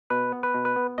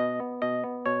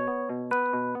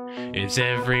It's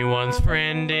everyone's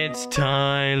friend, it's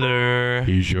Tyler.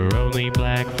 He's your only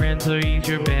black friend, so he's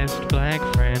your best black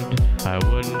friend. I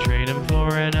wouldn't trade him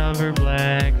for another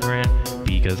black friend,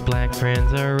 because black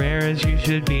friends are rare, as you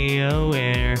should be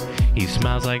aware. He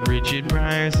smiles like Richard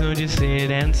Pryor, so just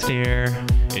sit and stare.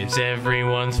 It's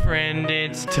everyone's friend,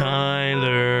 it's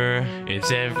Tyler.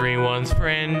 It's everyone's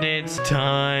friend, it's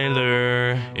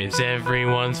Tyler. It's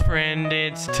everyone's friend,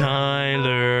 it's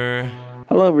Tyler.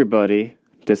 Hello everybody,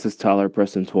 this is Tyler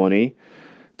Preston 20.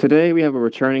 Today we have a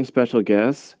returning special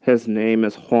guest. His name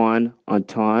is Juan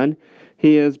Anto.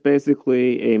 He is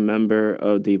basically a member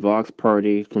of the Vox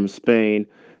party from Spain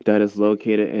that is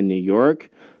located in New York.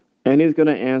 And he's going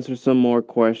to answer some more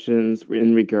questions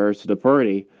in regards to the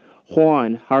party.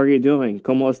 Juan, how are you doing?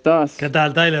 ¿Cómo estás? ¿Qué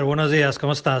tal, Tyler? Buenos días.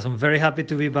 ¿Cómo estás? I'm very happy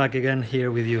to be back again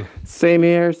here with you. Same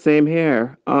here, same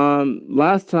here.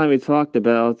 Last time we talked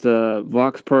about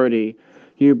Vox Party,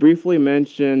 you briefly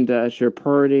mentioned that your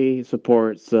party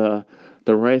supports the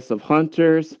rights of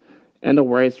hunters and the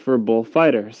rights for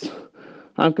bullfighters.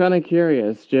 I'm kind of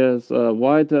curious, just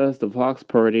why does the Vox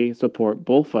Party support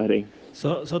bullfighting?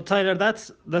 So Tyler,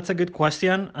 that's a good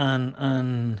question,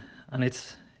 and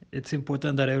it's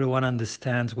important that everyone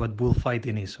understands what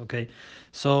bullfighting is. Okay,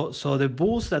 so the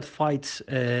bulls that fights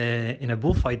in a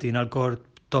bullfighting are called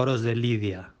toros de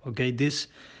lidia. Okay, this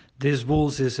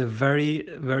bulls is a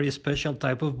very special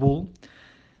type of bull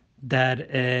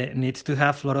that needs to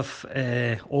have a lot of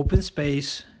open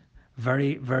space,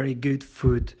 very good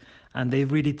food, and they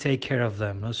really take care of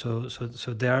them. No? So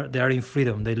they are in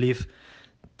freedom. They live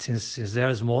since they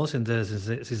are small, since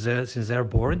they are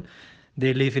born.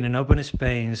 They live in an open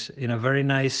space in a very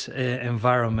nice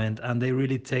environment, and they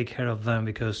really take care of them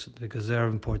because they are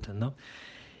important. No,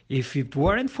 if it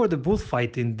weren't for the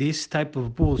bullfighting, this type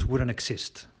of bulls wouldn't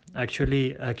exist.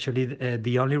 Actually,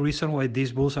 the only reason why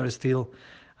these bulls are still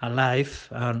alive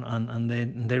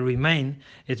and they remain,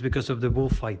 it's because of the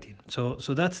bullfighting. So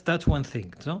that's one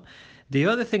thing. So the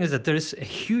other thing is that there is a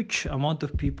huge amount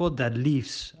of people that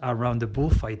lives around the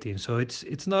bullfighting. So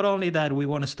it's not only that we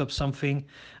want to stop something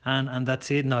and that's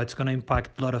it. No, it's going to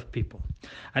impact a lot of people.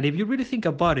 And if you really think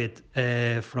about it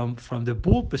from the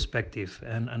bull perspective,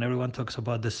 and everyone talks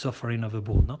about the suffering of a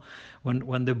bull, no?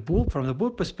 When the bull, from the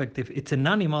bull perspective, it's an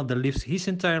animal that lives his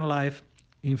entire life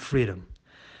in freedom.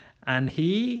 And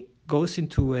he goes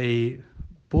into a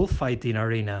bullfighting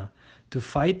arena to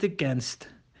fight against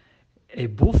a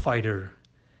bullfighter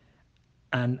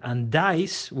and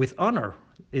dies with honor.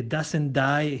 It doesn't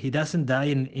die. He doesn't die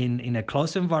in a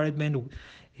close environment.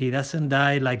 He doesn't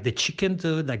die like the chicken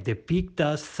do, like the pig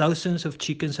does. Thousands of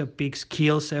chickens and pigs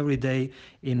kills every day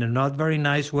in a not very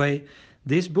nice way.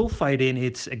 This bullfighting,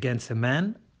 it's against a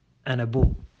man and a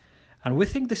bull. And we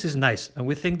think this is nice, and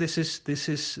we think this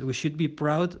is we should be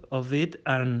proud of it,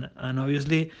 and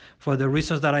obviously for the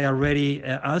reasons that I already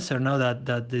answered now,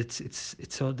 that it's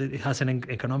so that it has an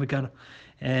economical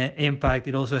impact.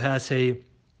 It also has a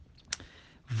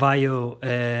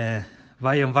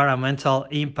environmental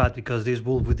impact because this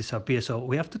bull would disappear. So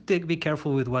we have to be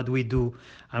careful with what we do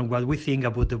and what we think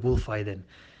about the bullfighting.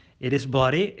 It is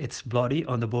bloody. It's bloody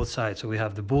on the both sides. So we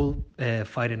have the bull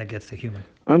fighting against the human.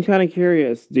 I'm kind of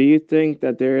curious, do you think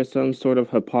that there is some sort of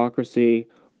hypocrisy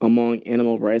among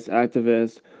animal rights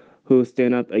activists who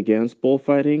stand up against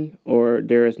bullfighting, or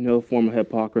there is no form of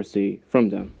hypocrisy from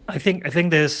them? I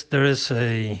think there's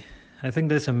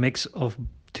a mix of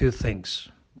two things.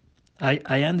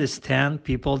 I understand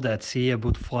people that see a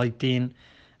bullfighting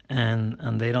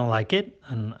and they don't like it,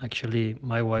 and actually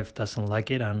my wife doesn't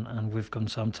like it, and we've gone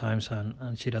sometimes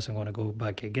and she doesn't want to go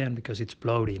back again because it's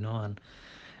bloody, you know,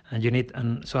 and you need,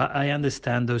 and so I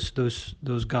understand those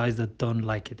guys that don't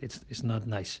like it. It's not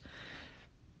nice,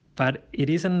 but it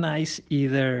isn't nice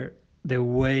either the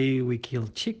way we kill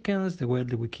chickens, the way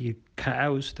that we kill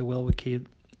cows, the way we kill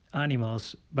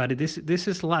animals. But this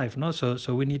is life, no?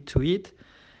 So we need to eat,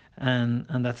 and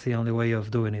that's the only way of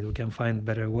doing it. We can find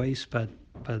better ways, but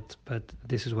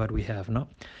this is what we have, no?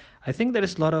 I think there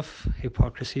is a lot of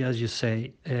hypocrisy, as you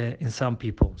say, in some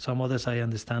people. Some others, I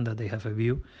understand that they have a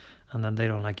view and then they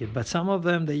don't like it. But some of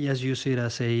them, they just use it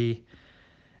as a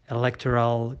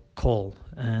electoral call,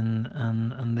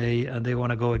 and they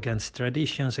want to go against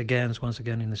traditions, once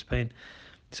again in Spain.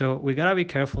 So we gotta be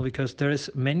careful because there's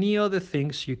many other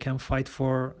things you can fight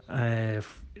for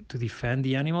to defend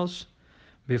the animals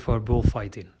before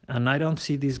bullfighting. And I don't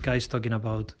see these guys talking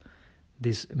about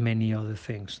these many other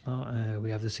things. No? We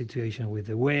have the situation with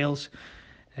the whales,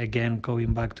 again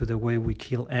going back to the way we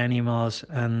kill animals,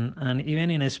 and even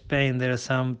in Spain there are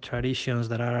some traditions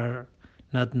that are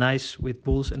not nice with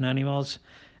bulls and animals,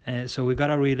 so we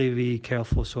gotta really be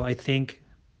careful. So I think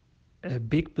a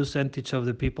big percentage of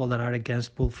the people that are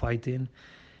against bullfighting,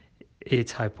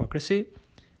 it's hypocrisy.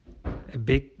 A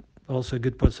big, also a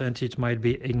good percentage might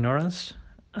be ignorance,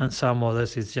 and some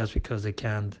others it's just because they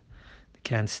can't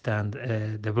stand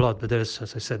the blood. But there's,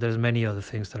 as I said, there's many other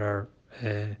things that are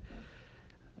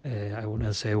I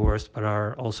wouldn't say worse, but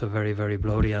are also very, very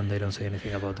bloody, and they don't say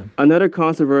anything about them. Another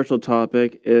controversial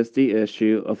topic is the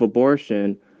issue of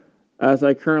abortion. As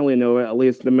I currently know it, at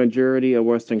least the majority of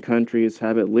Western countries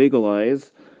have it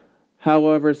legalized.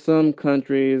 However, some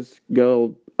countries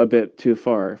go a bit too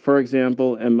far. For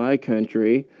example, in my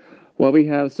country, what we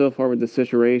have so far with the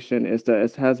situation is that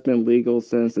it has been legal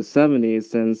since the 70s,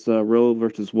 since Roe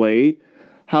versus Wade.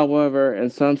 However, in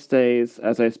some states,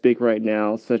 as I speak right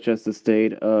now, such as the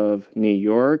state of New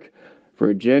York,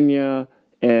 Virginia,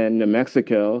 and New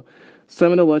Mexico,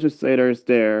 some of the legislators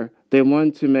there, they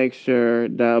want to make sure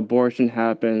that abortion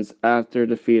happens after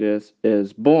the fetus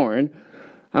is born.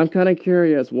 I'm kind of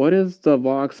curious, what is the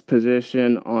Vox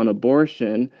position on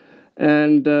abortion?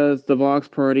 And does the Vox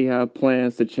Party have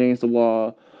plans to change the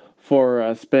law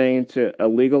for Spain to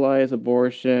legalize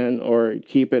abortion or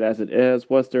keep it as it is?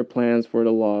 What's their plans for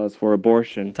the laws for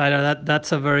abortion? Tyler,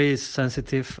 that's a very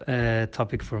sensitive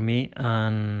topic for me,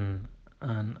 and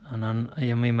I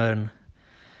am even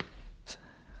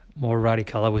more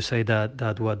radical. I would say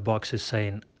that what Vox is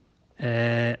saying.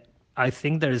 I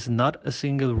think there is not a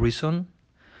single reason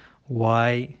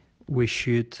why we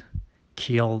should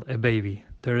kill a baby.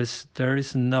 There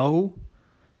is no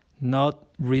not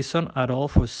reason at all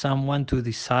for someone to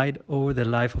decide over the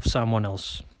life of someone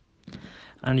else.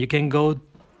 And you can go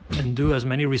and do as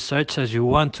many research as you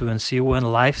want to and see when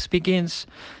life begins.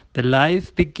 The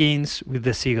life begins with the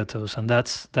zigotos, and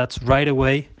that's right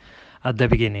away at the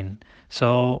beginning.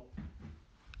 So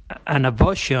an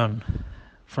abortion,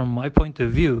 from my point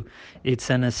of view,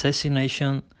 it's an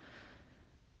assassination.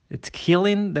 It's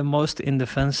killing the most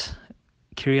indefense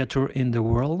creature in the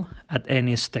world at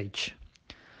any stage.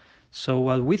 So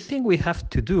what we think we have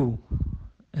to do,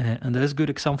 and there's good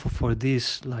example for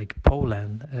this, like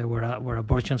Poland, where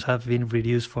abortions have been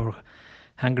reduced for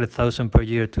 100,000 per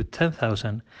year to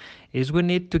 10,000, is we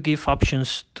need to give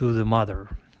options to the mother.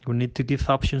 We need to give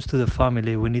options to the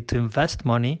family. We need to invest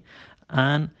money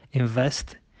and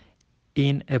invest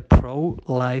in a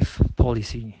pro-life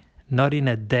policy, not in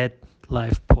a dead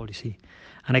life policy.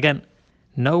 And again,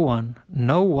 no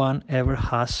one ever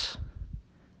has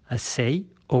a say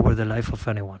over the life of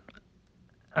anyone.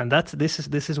 And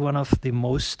this is one of the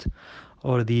most,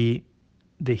 or the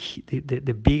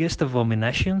biggest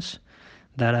abominations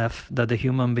that the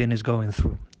human being is going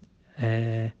through.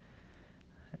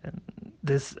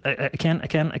 This I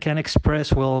can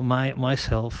express well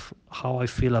myself how I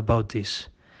feel about this.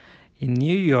 In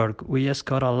New York, we just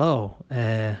got a law.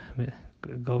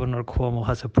 Governor Cuomo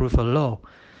has approved a law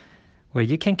where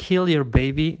you can kill your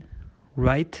baby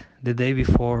right the day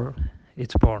before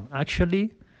it's born.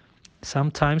 Actually,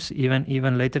 sometimes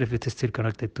even later if it is still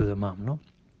connected to the mom. No,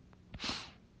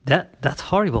 that's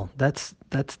horrible. That's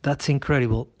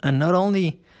incredible. And not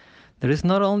only there is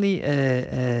not only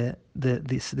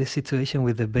this situation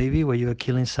with the baby where you are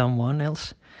killing someone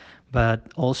else,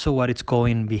 but also what it's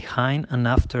going behind and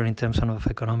after in terms of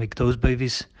economic. Those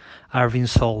babies are being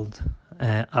sold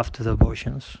after the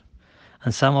abortions.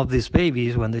 And some of these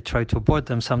babies, when they try to abort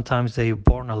them, sometimes they're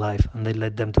born alive and they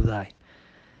let them to die.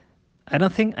 I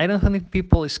don't think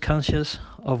people is conscious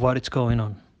of what is going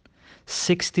on.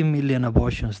 60 million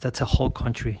abortions, that's a whole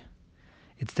country.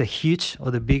 It's the huge or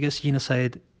the biggest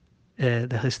genocide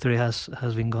the history has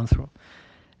been gone through.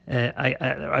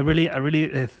 I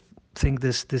really think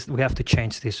this we have to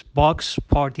change this. Vox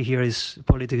party here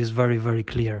politics is very, very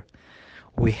clear.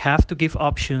 We have to give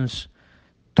options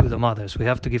to the mothers. We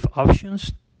have to give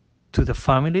options to the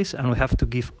families, and we have to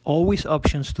give always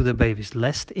options to the babies.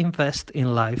 Let's invest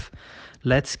in life.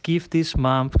 Let's give these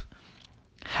moms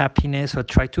happiness, or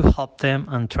try to help them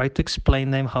and try to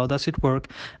explain them how does it work.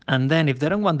 And then if they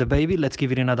don't want the baby, let's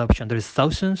give it in adoption. There's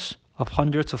thousands of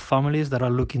hundreds of families that are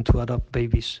looking to adopt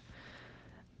babies.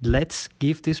 Let's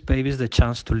give these babies the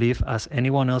chance to live as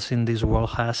anyone else in this world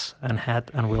has and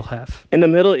had and will have. In the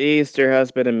Middle East, there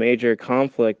has been a major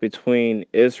conflict between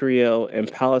Israel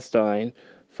and Palestine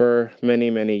for many,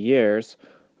 many years.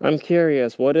 I'm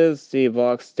curious, what is the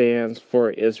Vox stance for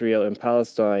Israel and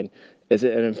Palestine? Is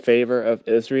it in favor of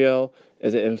Israel?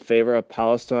 Is it in favor of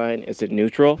Palestine? Is it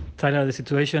neutral? Tyler, the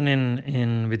situation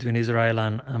in between Israel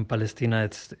and Palestine,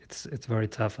 it's very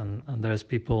tough, and there's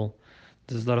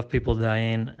a lot of people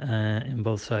dying in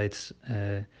both sides,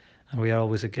 and we are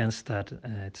always against that.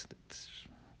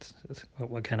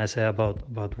 What can I say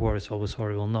about war? It's always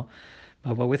horrible, no.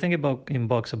 But what we think about in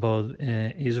Vox about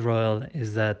Israel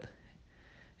is that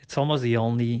it's almost the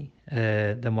only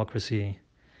democracy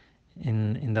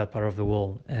in that part of the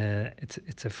world.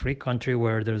 It's a free country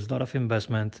where there's a lot of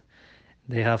investment.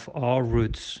 They have all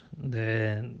roots.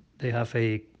 They have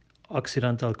a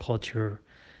Occidental culture,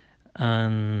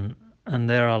 and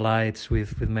they're allied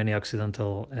with many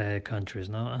Occidental countries,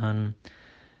 no,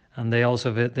 and they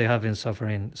also they have been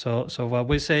suffering. So what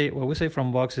we say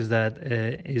from Vox is that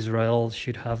Israel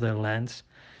should have their lands,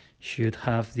 should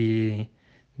have the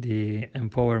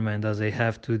empowerment as they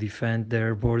have to defend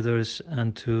their borders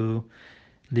and to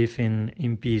live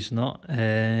in peace. No,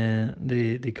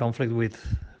 the conflict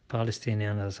with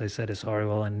Palestinian, as I said, is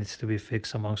horrible and needs to be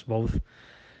fixed amongst both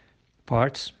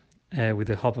parts with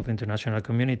the help of international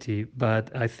community.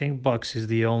 But I think Vox is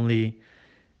the only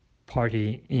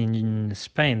party in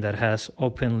Spain that has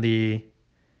openly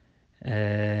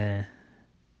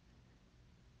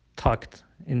talked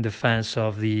in defense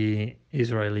of the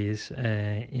Israelis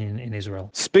in Israel.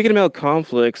 Speaking about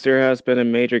conflicts, there has been a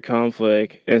major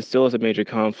conflict, and still is a major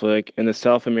conflict, in the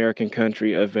South American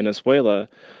country of Venezuela.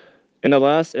 In the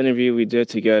last interview we did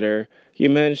together, you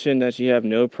mentioned that you have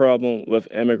no problem with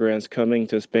immigrants coming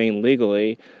to Spain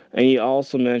legally, and you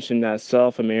also mentioned that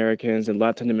South Americans and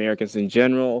Latin Americans in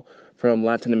general from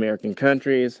Latin American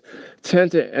countries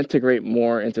tend to integrate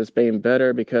more into Spain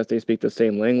better because they speak the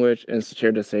same language and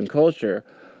share the same culture.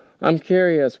 I'm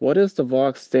curious, what is the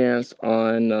Vox stance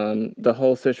on the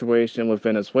whole situation with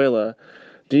Venezuela?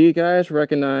 Do you guys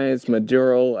recognize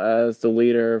Maduro as the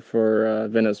leader for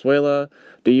Venezuela?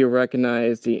 Do you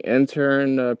recognize the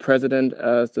intern president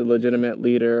as the legitimate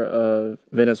leader of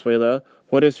Venezuela?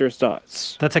 What is your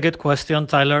thoughts? That's a good question,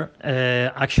 Tyler.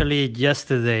 Actually,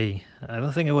 yesterday, I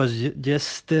don't think it was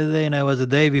yesterday, and it was the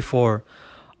day before,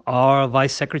 our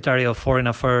Vice Secretary of Foreign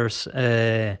Affairs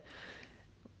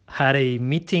had a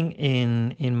meeting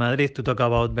in Madrid to talk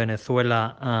about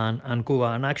Venezuela and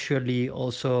Cuba, and actually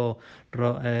also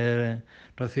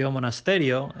Rocío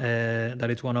Monasterio,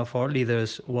 that is one of our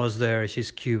leaders, was there.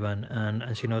 She's Cuban,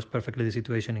 and she knows perfectly the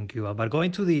situation in Cuba. But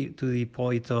going to the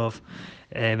point of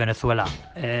Venezuela,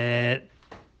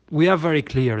 we are very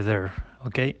clear there.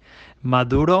 Okay,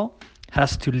 Maduro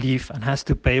has to leave and has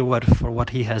to pay for what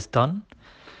he has done,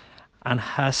 and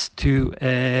has to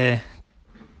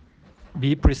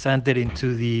be presented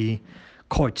into the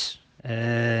courts.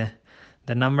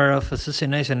 The number of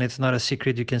assassination, it's not a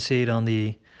secret. You can see it on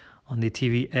the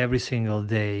TV every single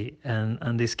day,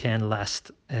 and this can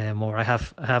last more. I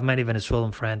have many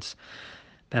Venezuelan friends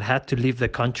that had to leave the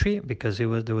country because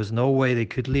there was no way they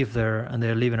could live there, and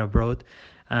they're living abroad.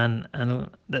 And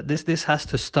this has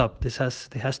to stop. It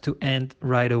has to end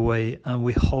right away, and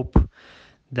we hope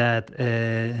that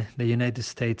the United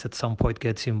States at some point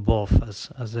gets involved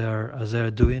as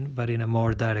they're doing, but in a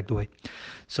more direct way.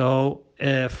 So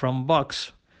from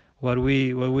Vox, what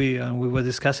we were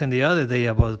discussing the other day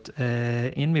about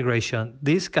immigration.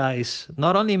 These guys,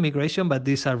 not only immigration, but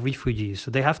these are refugees.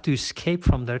 So they have to escape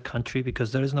from their country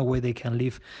because there is no way they can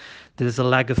live. There is a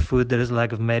lack of food. There is a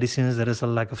lack of medicines. There is a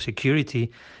lack of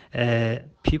security.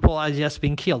 People are just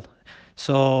being killed.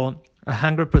 So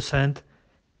 100%.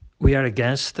 We are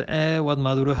against what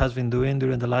Maduro has been doing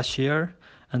during the last year,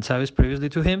 and Chavez previously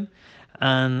to him,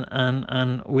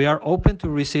 and we are open to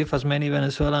receive as many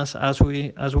Venezuelans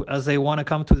as they want to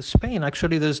come to Spain.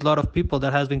 Actually, there's a lot of people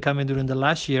that has been coming during the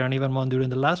last year and even more during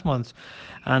the last months,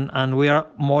 and we are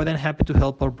more than happy to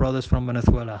help our brothers from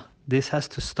Venezuela. This has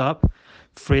to stop.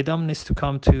 Freedom needs to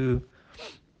come to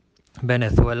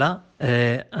Venezuela,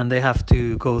 and they have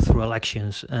to go through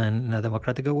elections and in a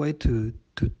democratic way to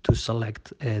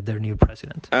select their new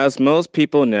president. As most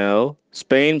people know,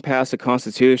 Spain passed a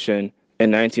constitution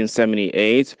in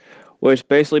 1978, which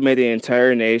basically made the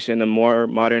entire nation a more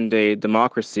modern-day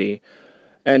democracy.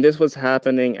 And this was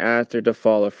happening after the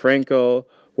fall of Franco,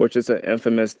 which is an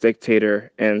infamous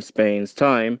dictator in Spain's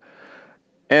time.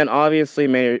 And obviously,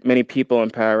 many people in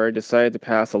power decided to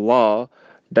pass a law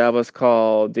that was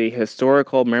called the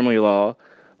Historical Memory Law,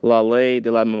 La Ley de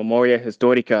la Memoria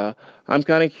Histórica. I'm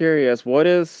kind of curious, what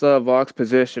is Vox's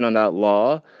position on that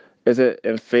law? Is it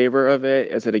in favor of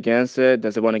it? Is it against it?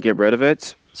 Does it want to get rid of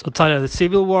it? So Tyler, the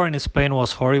civil war in Spain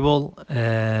was horrible.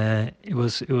 It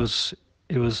was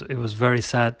very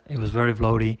sad. It was very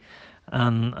bloody,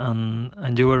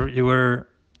 and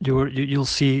you'll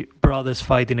see brothers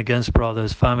fighting against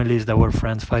brothers, families that were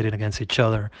friends fighting against each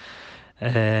other.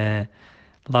 A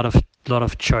lot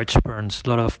of church burns, a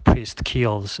lot of priest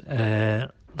kills, a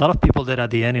lot of people dead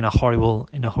at the end in a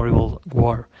horrible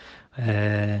war.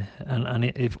 And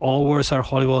if all wars are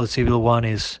horrible, the civil one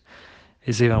is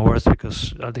is even worse,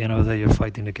 because at the end of the day you're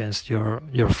fighting against your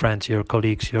friends, your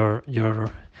colleagues, your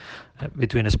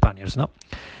between Spaniards, no?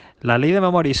 La ley de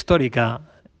memoria histórica,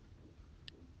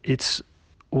 it's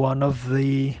one of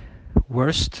the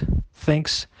worst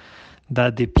things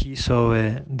that the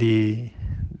PSO,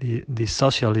 the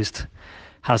socialist,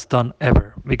 has done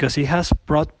ever, because it has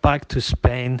brought back to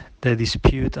Spain the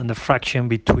dispute and the fraction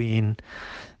between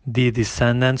the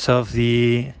descendants of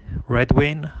the Red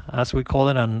Wing, as we call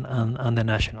it, and the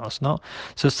Nationals. No,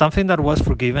 so something that was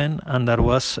forgiven and that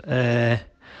was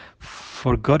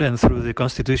forgotten through the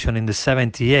Constitution in the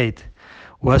 78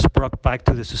 was brought back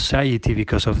to the society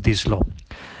because of this law.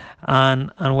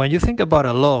 And when you think about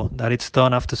a law that it's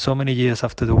done after so many years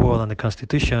after the war and the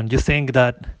Constitution, you think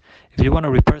that if you want to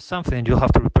repair something, you'll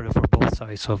have to repair it for both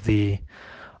sides of the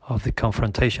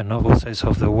confrontation, no? Both sides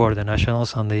of the war, the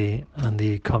Nationals and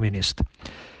the Communists.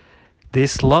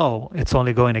 This law, it's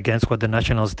only going against what the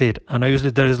Nationals did, and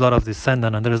obviously there is a lot of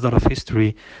descendant and there is a lot of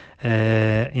history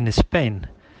in Spain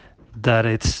that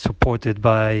it's supported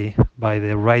by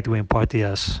the right-wing party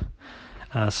as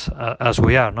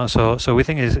we are, no? So we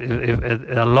think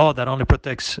if a law that only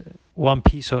protects one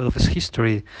piece of its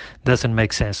history doesn't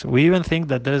make sense. We even think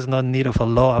that there is no need of a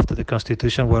law after the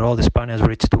Constitution, where all the Spaniards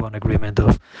reached to an agreement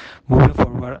of moving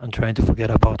forward and trying to forget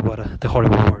about what the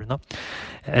horrible war, no?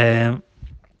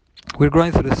 We're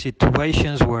going through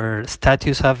situations where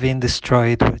statues have been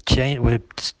destroyed, where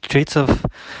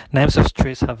names of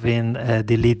streets have been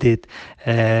deleted,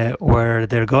 where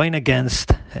they're going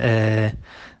against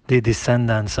the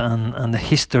descendants and the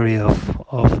history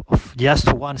of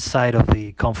just one side of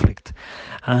the conflict,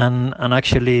 and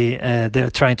actually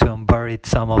they're trying to unbury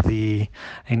some of the,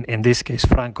 in this case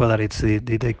Franco, that it's the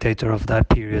dictator of that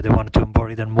period. They wanted to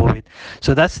unbury it and move it.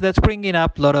 So that's bringing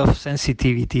up a lot of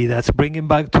sensitivity. That's bringing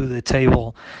back to the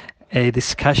table a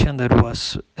discussion that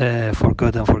was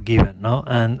forgotten, forgiven, no,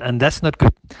 and that's not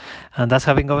good, and that's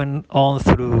having going on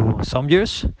through some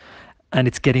years. And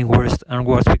it's getting worse and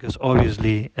worse, because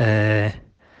obviously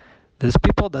there's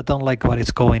people that don't like what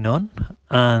is going on,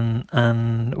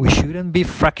 and we shouldn't be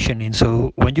fractioning.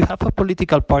 So when you have a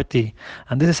political party,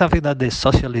 and this is something that the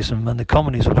socialism and the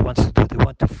communism wants to do, they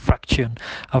want to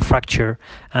fracture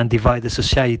and divide the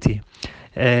society.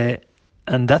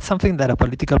 And that's something that a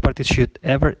political party should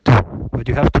ever do. What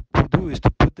you have to do is to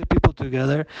put the people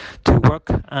together to work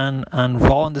and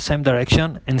row in the same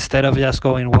direction, instead of just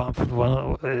going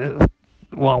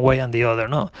one way and the other,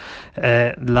 no?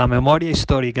 La memoria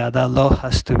histórica, that law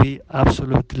has to be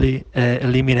absolutely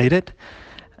eliminated,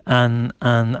 and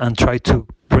try to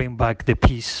bring back the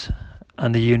peace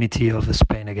and the unity of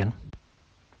Spain again.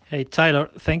 Hey Tyler,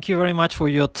 thank you very much for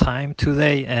your time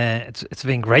today. It's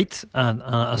been great, and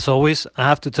as always, I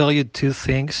have to tell you two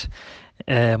things.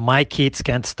 My kids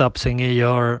can't stop singing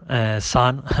your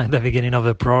song at the beginning of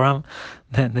the program.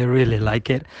 They really like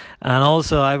it. And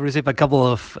also, I've received a couple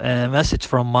of messages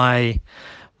from my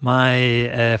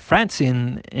friends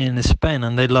in Spain,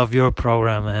 and they love your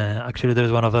program. Actually,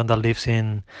 there's one of them that lives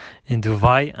in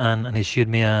Dubai, and he shot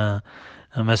me a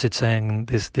message saying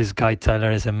this guy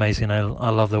Tyler is amazing. I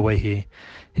love the way he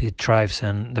thrives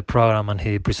in the program and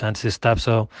he presents his stuff.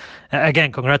 So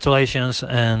again, congratulations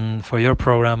and for your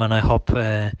program, and I hope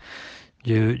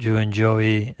you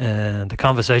enjoy the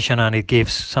conversation, and it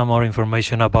gives some more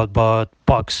information about what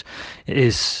Vox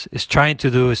is trying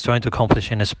to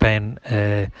accomplish in Spain.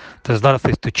 There's a lot of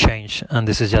things to change, and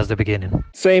this is just the beginning.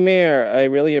 Same here. I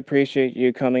really appreciate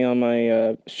you coming on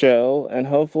my show, and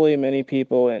hopefully many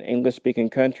people in English-speaking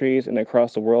countries and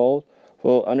across the world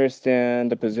will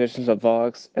understand the positions of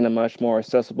Vox in a much more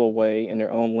accessible way in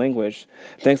their own language.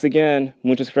 Thanks again.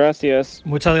 Muchas gracias.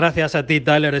 Muchas gracias a ti,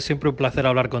 Tyler. Es siempre un placer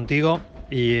hablar contigo.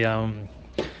 Y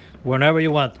whenever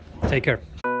you want, take care.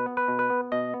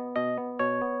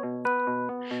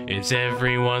 It's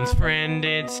everyone's friend,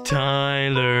 it's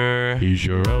Tyler. He's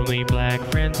your only black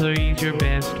friend, so he's your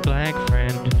best black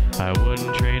friend. I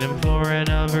wouldn't trade him for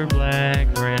another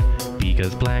black friend,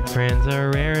 because black friends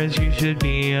are rare, as you should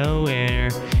be aware.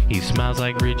 He smiles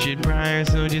like Richard Pryor,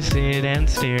 so just sit and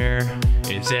stare.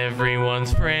 It's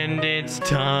everyone's friend, it's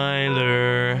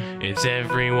Tyler. It's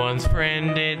everyone's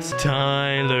friend, it's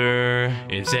Tyler.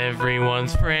 It's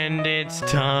everyone's friend, it's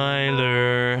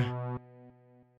Tyler.